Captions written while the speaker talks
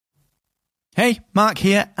Hey, Mark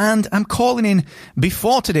here, and I'm calling in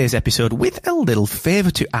before today's episode with a little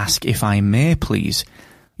favour to ask, if I may, please.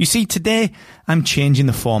 You see, today I'm changing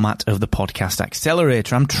the format of the Podcast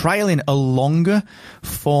Accelerator. I'm trialling a longer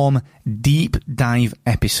form deep dive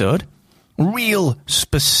episode, real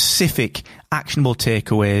specific actionable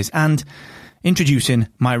takeaways, and introducing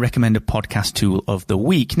my recommended podcast tool of the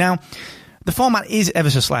week. Now, the format is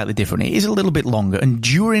ever so slightly different. It is a little bit longer, and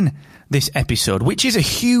during this episode, which is a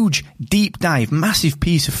huge, deep dive, massive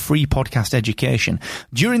piece of free podcast education,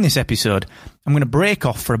 during this episode, I'm going to break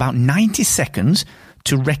off for about 90 seconds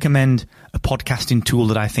to recommend a podcasting tool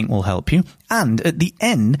that I think will help you. And at the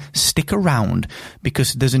end, stick around,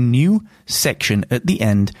 because there's a new section at the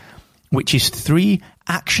end, which is 3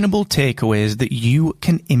 actionable takeaways that you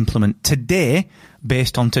can implement today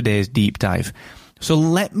based on today's deep dive. So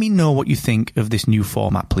let me know what you think of this new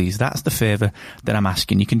format, please. That's the favour that I'm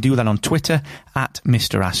asking. You can do that on Twitter at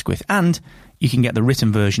Mr. Asquith, and you can get the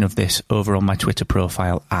written version of this over on my Twitter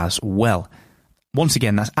profile as well. Once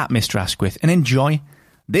again, that's at Mr. Asquith, and enjoy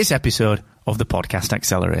this episode of the Podcast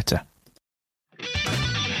Accelerator.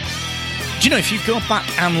 Do you know, if you go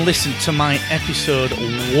back and listen to my episode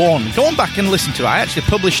 1, go on back and listen to it. I actually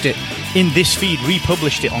published it in this feed,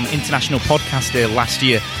 republished it on International Podcast Day last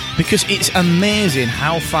year, because it's amazing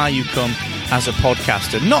how far you come as a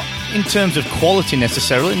podcaster. Not in terms of quality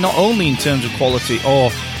necessarily, not only in terms of quality or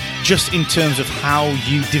just in terms of how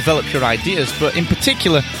you develop your ideas, but in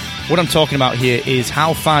particular, what I'm talking about here is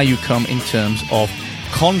how far you come in terms of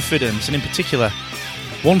confidence. And in particular,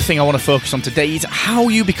 one thing I want to focus on today is how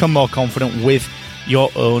you become more confident with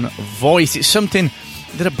your own voice. It's something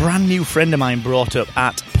that a brand new friend of mine brought up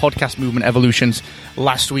at Podcast Movement Evolutions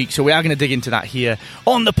last week. So we are going to dig into that here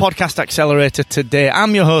on the Podcast Accelerator today.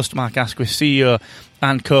 I'm your host, Mark Asquith, CEO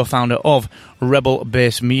and co-founder of Rebel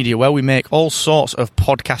Base Media, where we make all sorts of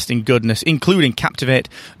podcasting goodness, including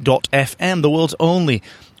Captivate.fm, the world's only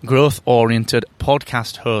growth-oriented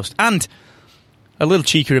podcast host. And a little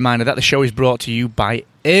cheeky reminder that the show is brought to you by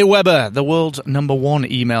Aweber, the world's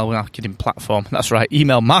 #1 email marketing platform. That's right,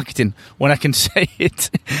 email marketing, when I can say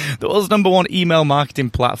it. The world's #1 email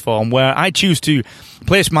marketing platform, where I choose to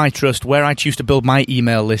place my trust, where I choose to build my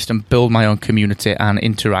email list and build my own community and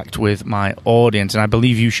interact with my audience. And I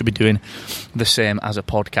believe you should be doing the same as a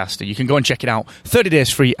podcaster. You can go and check it out 30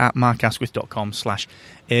 days free at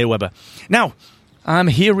markasquith.com/Aweber. Now, I'm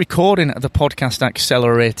here recording the Podcast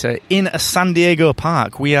Accelerator in a San Diego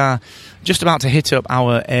park. We are just about to hit up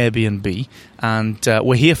our Airbnb, and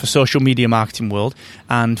we're here for Social Media Marketing World,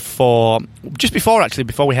 and before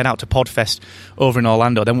we head out to Podfest over in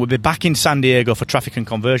Orlando. Then we'll be back in San Diego for Traffic and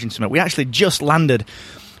Conversion Summit. We actually just landed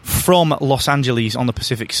from Los Angeles on the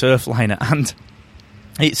Pacific Surfliner, and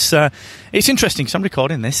it's interesting because I'm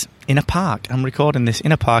recording this in a park. I'm recording this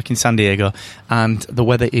in a park in San Diego, and the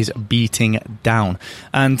weather is beating down.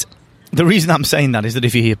 And the reason I'm saying that is that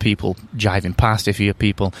if you hear people driving past, if you hear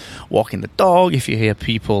people walking the dog, if you hear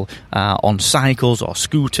people on cycles or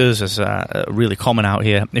scooters, as really common out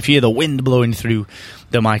here, if you hear the wind blowing through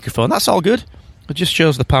the microphone, that's all good. It just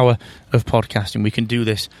shows the power of podcasting. We can do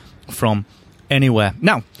this from anywhere.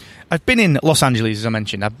 Now, I've been in Los Angeles, as I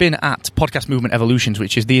mentioned. I've been at Podcast Movement Evolutions,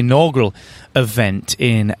 which is the inaugural event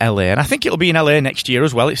in LA. And I think it'll be in LA next year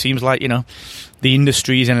as well. It seems like, the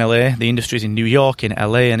industry's in LA, the industry's in New York, in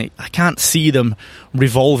LA, and I can't see them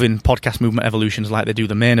revolving Podcast Movement Evolutions like they do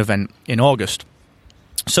the main event in August.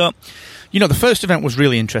 So, the first event was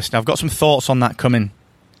really interesting. I've got some thoughts on that coming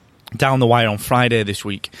down the wire on Friday this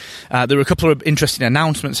week. There were a couple of interesting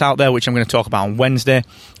announcements out there, which I'm going to talk about on Wednesday.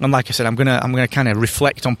 And like I said, I'm going to kind of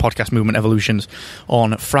reflect on Podcast Movement Evolutions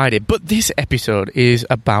on Friday. But this episode is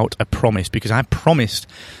about a promise, because I promised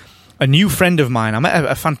a new friend of mine. I met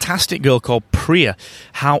a fantastic girl called Priya,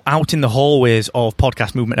 out in the hallways of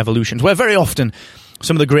Podcast Movement Evolutions, where very often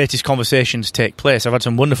some of the greatest conversations take place. I've had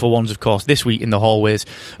some wonderful ones, of course, this week in the hallways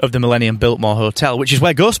of the Millennium Biltmore Hotel, which is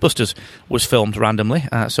where Ghostbusters was filmed randomly.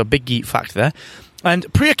 So big geek fact there.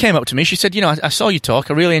 And Priya came up to me. She said, I saw you talk.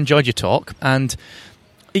 I really enjoyed your talk. And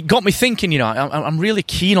it got me thinking, I'm really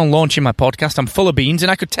keen on launching my podcast. I'm full of beans. And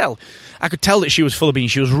I could tell that she was full of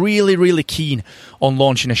beans. She was really, really keen on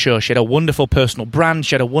launching a show. She had a wonderful personal brand.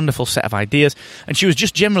 She had a wonderful set of ideas. And she was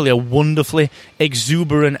just generally a wonderfully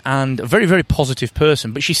exuberant and very, very positive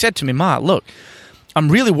person. But she said to me, Mark, look, I'm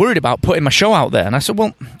really worried about putting my show out there. And I said,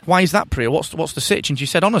 well, why is that, Priya? What's the sitch? And she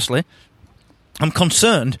said, honestly, I'm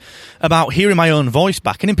concerned about hearing my own voice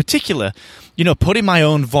back, and in particular, putting my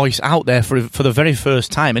own voice out there for the very first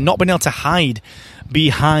time and not being able to hide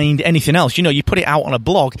behind anything else. You know, you put it out on a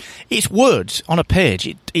blog, it's words on a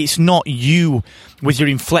page. It's not you with your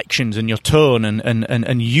inflections and your tone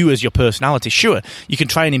and you as your personality. Sure, you can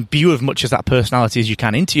try and imbue as much as that personality as you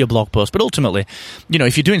can into your blog post, but ultimately, you know,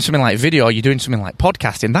 if you're doing something like video or you're doing something like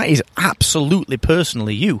podcasting, that is absolutely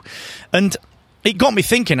personally you. And it got me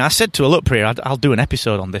thinking. I said to her, look, Priya, I'll do an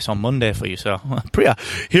episode on this on Monday for you. So, Priya,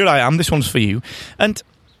 here I am. This one's for you. And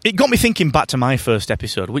it got me thinking back to my first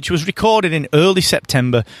episode, which was recorded in early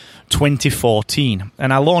September 2014.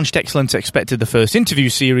 And I launched Excellence Expected, the first interview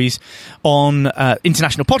series, on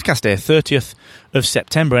International Podcast Day, 30th of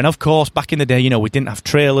September. And of course, back in the day, you know, we didn't have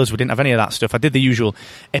trailers, we didn't have any of that stuff. I did the usual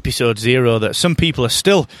episode 0 that some people are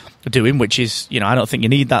still doing, which is, you know, I don't think you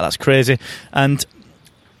need that. That's crazy. And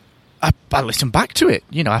I listened back to it.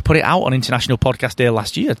 You know, I put it out on International Podcast Day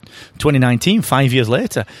last year, 2019, 5 years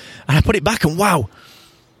later. And I put it back and wow.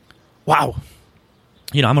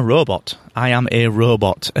 You know, I'm a robot. I am a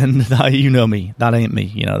robot. And you know me. That ain't me.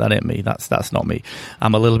 You know, that ain't me. That's not me.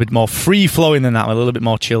 I'm a little bit more free-flowing than that. I'm a little bit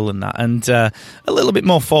more chill than that. And a little bit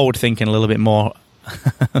more forward-thinking, a little bit more,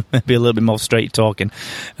 maybe a little bit more straight-talking,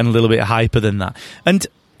 and a little bit hyper than that. And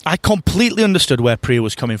I completely understood where Priya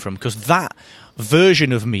was coming from, because that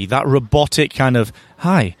version of me, that robotic kind of,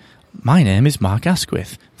 hi, my name is Mark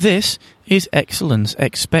Asquith. This is Excellence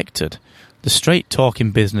Expected, the straight talking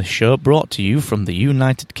business show brought to you from the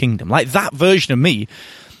United Kingdom. Like, that version of me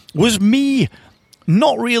was me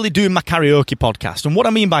not really doing my karaoke podcast. And what I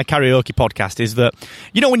mean by karaoke podcast is that,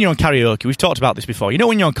 you know, when you're on karaoke, we've talked about this before, you know,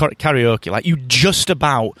 when you're on karaoke, like, you just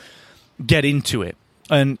about get into it.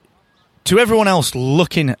 And to everyone else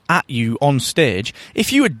looking at you on stage,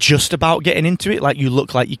 if you are just about getting into it, like, you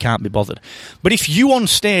look like you can't be bothered. But if you on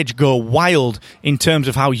stage go wild in terms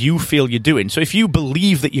of how you feel you're doing, so if you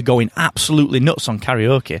believe that you're going absolutely nuts on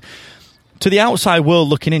karaoke, to the outside world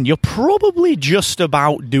looking in, you're probably just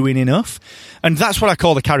about doing enough. And that's what I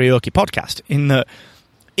call the karaoke podcast, in that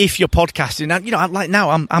if you're podcasting, you know, like now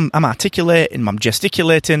I'm articulating, I'm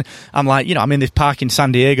gesticulating, I'm like, you know, I'm in this park in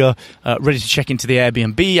San Diego, ready to check into the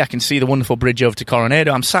Airbnb. I can see the wonderful bridge over to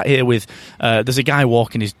Coronado. I'm sat here with, there's a guy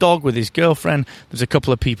walking his dog with his girlfriend. There's a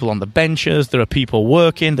couple of people on the benches. There are people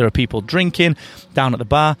working. There are people drinking down at the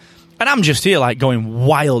bar. And I'm just here, like, going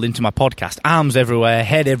wild into my podcast, arms everywhere,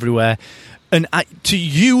 head everywhere. And to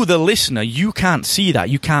you, the listener, you can't see that.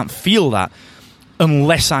 You can't feel that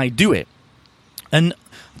unless I do it. And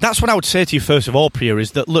that's what I would say to you first of all, Priya,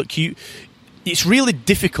 is that, look, it's really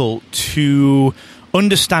difficult to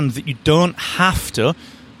understand that you don't have to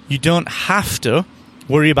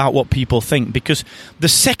worry about what people think, because the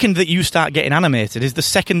second that you start getting animated is the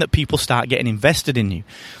second that people start getting invested in you.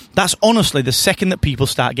 That's honestly the second that people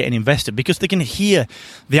start getting invested, because they can hear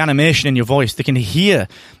the animation in your voice. They can hear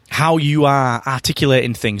how you are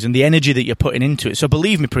articulating things and the energy that you're putting into it. So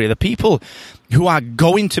believe me, Priya, the people who are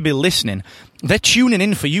going to be listening, they're tuning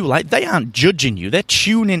in for you. Like, they aren't judging you. They're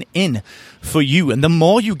tuning in for you. And the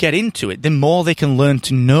more you get into it, the more they can learn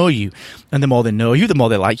to know you. And the more they know you, the more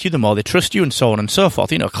they like you, the more they trust you, and so on and so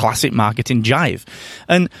forth. You know, classic marketing jive.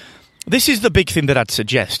 And this is the big thing that I'd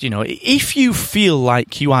suggest. You know, if you feel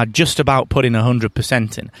like you are just about putting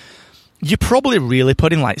 100% in, you're probably really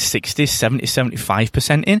putting like 60, 70,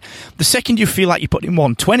 75% in. The second you feel like you're putting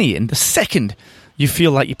 120 in, the second you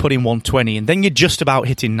feel like you're putting 120 in, then you're just about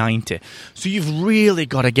hitting 90. So you've really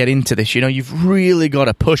got to get into this, you know, you've really got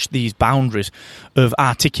to push these boundaries of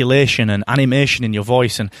articulation and animation in your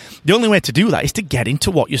voice. And the only way to do that is to get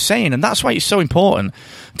into what you're saying. And that's why it's so important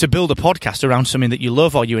to build a podcast around something that you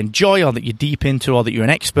love or you enjoy or that you're deep into or that you're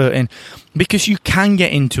an expert in, because you can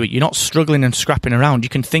get into it. You're not struggling and scrapping around. You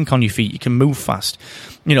can think on your feet. You can move fast.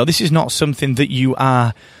 You know, this is not something that you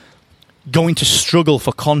are going to struggle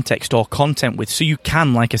for context or content with. So you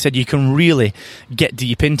can, like I said, you can really get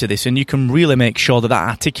deep into this, and you can really make sure that that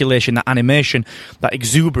articulation, that animation, that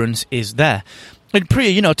exuberance is there. And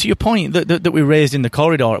Priya, you know, to your point that we raised in the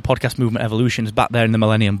corridor at Podcast Movement Evolutions back there in the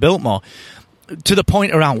Millennium Biltmore, to the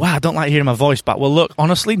point around, wow, I don't like hearing my voice back. Well, look,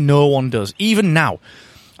 honestly, no one does. Even now,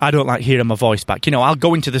 I don't like hearing my voice back. You know, I'll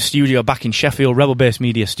go into the studio back in Sheffield, Rebel Base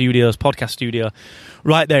Media Studios, podcast studio,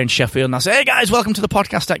 right there in Sheffield, and I'll say, hey guys, welcome to the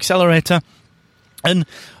Podcast Accelerator. And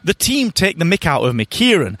the team take the mick out of me.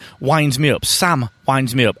 Kieran winds me up. Sam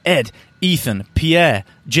winds me up. Ed, Ethan, Pierre,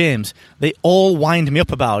 James, they all wind me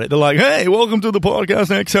up about it. They're like, hey, welcome to the Podcast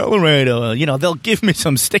Accelerator. You know, they'll give me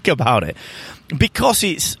some stick about it, because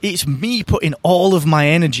it's me putting all of my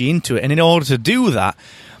energy into it. And in order to do that,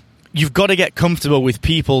 you've got to get comfortable with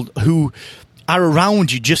people who are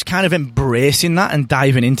around you, just kind of embracing that and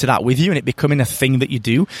diving into that with you, and it becoming a thing that you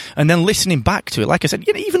do, and then listening back to it. Like I said,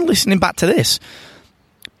 you know, even listening back to this,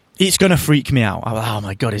 it's going to freak me out. Oh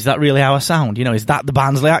my God, is that really how I sound? You know, is that the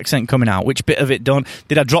Barnsley accent coming out? Which bit of it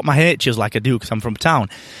did I drop my H's like I do because I'm from town?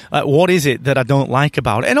 What is it that I don't like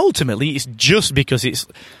about it? And ultimately, it's just because it's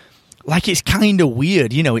kind of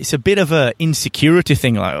weird, you know, it's a bit of a insecurity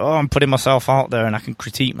thing, like, oh, I'm putting myself out there and I can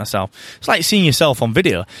critique myself. It's like seeing yourself on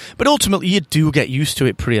video, but ultimately you do get used to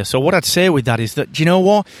it, Priya. So what I'd say with that is that, do you know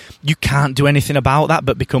what? You can't do anything about that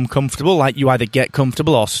but become comfortable. Like, you either get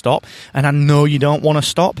comfortable or stop, and I know you don't want to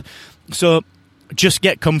stop. So just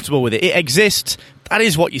get comfortable with it. It exists. That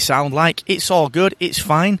is what you sound like. It's all good. It's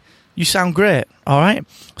fine. You sound great. All right?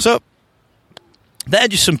 So there are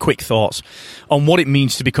just some quick thoughts on what it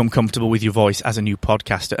means to become comfortable with your voice as a new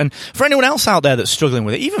podcaster. And for anyone else out there that's struggling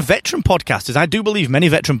with it, even veteran podcasters, I do believe many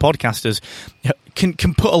veteran podcasters can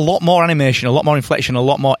put a lot more animation, a lot more inflection, a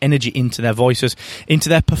lot more energy into their voices, into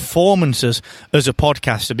their performances as a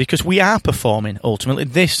podcaster, because we are performing ultimately.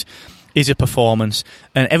 This is a performance,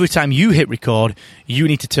 and every time you hit record, you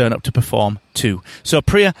need to turn up to perform too. So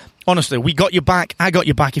Priya, honestly, we got your back. I got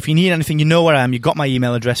your back. If you need anything, you know where I am. You've got my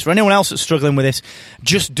email address. For anyone else that's struggling with this,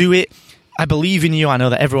 just do it. I believe in you. I know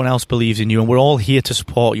that everyone else believes in you, and we're all here to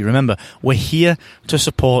support you. Remember, we're here to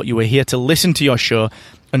support you. We're here to listen to your show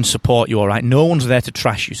and support you, all right? No one's there to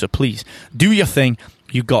trash you, so please, do your thing.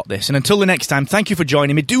 You got this. And until the next time, thank you for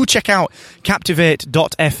joining me. Do check out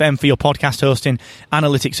Captivate.fm for your podcast hosting,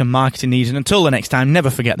 analytics and marketing needs. And until the next time, never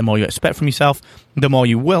forget, the more you expect from yourself, the more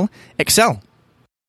you will excel.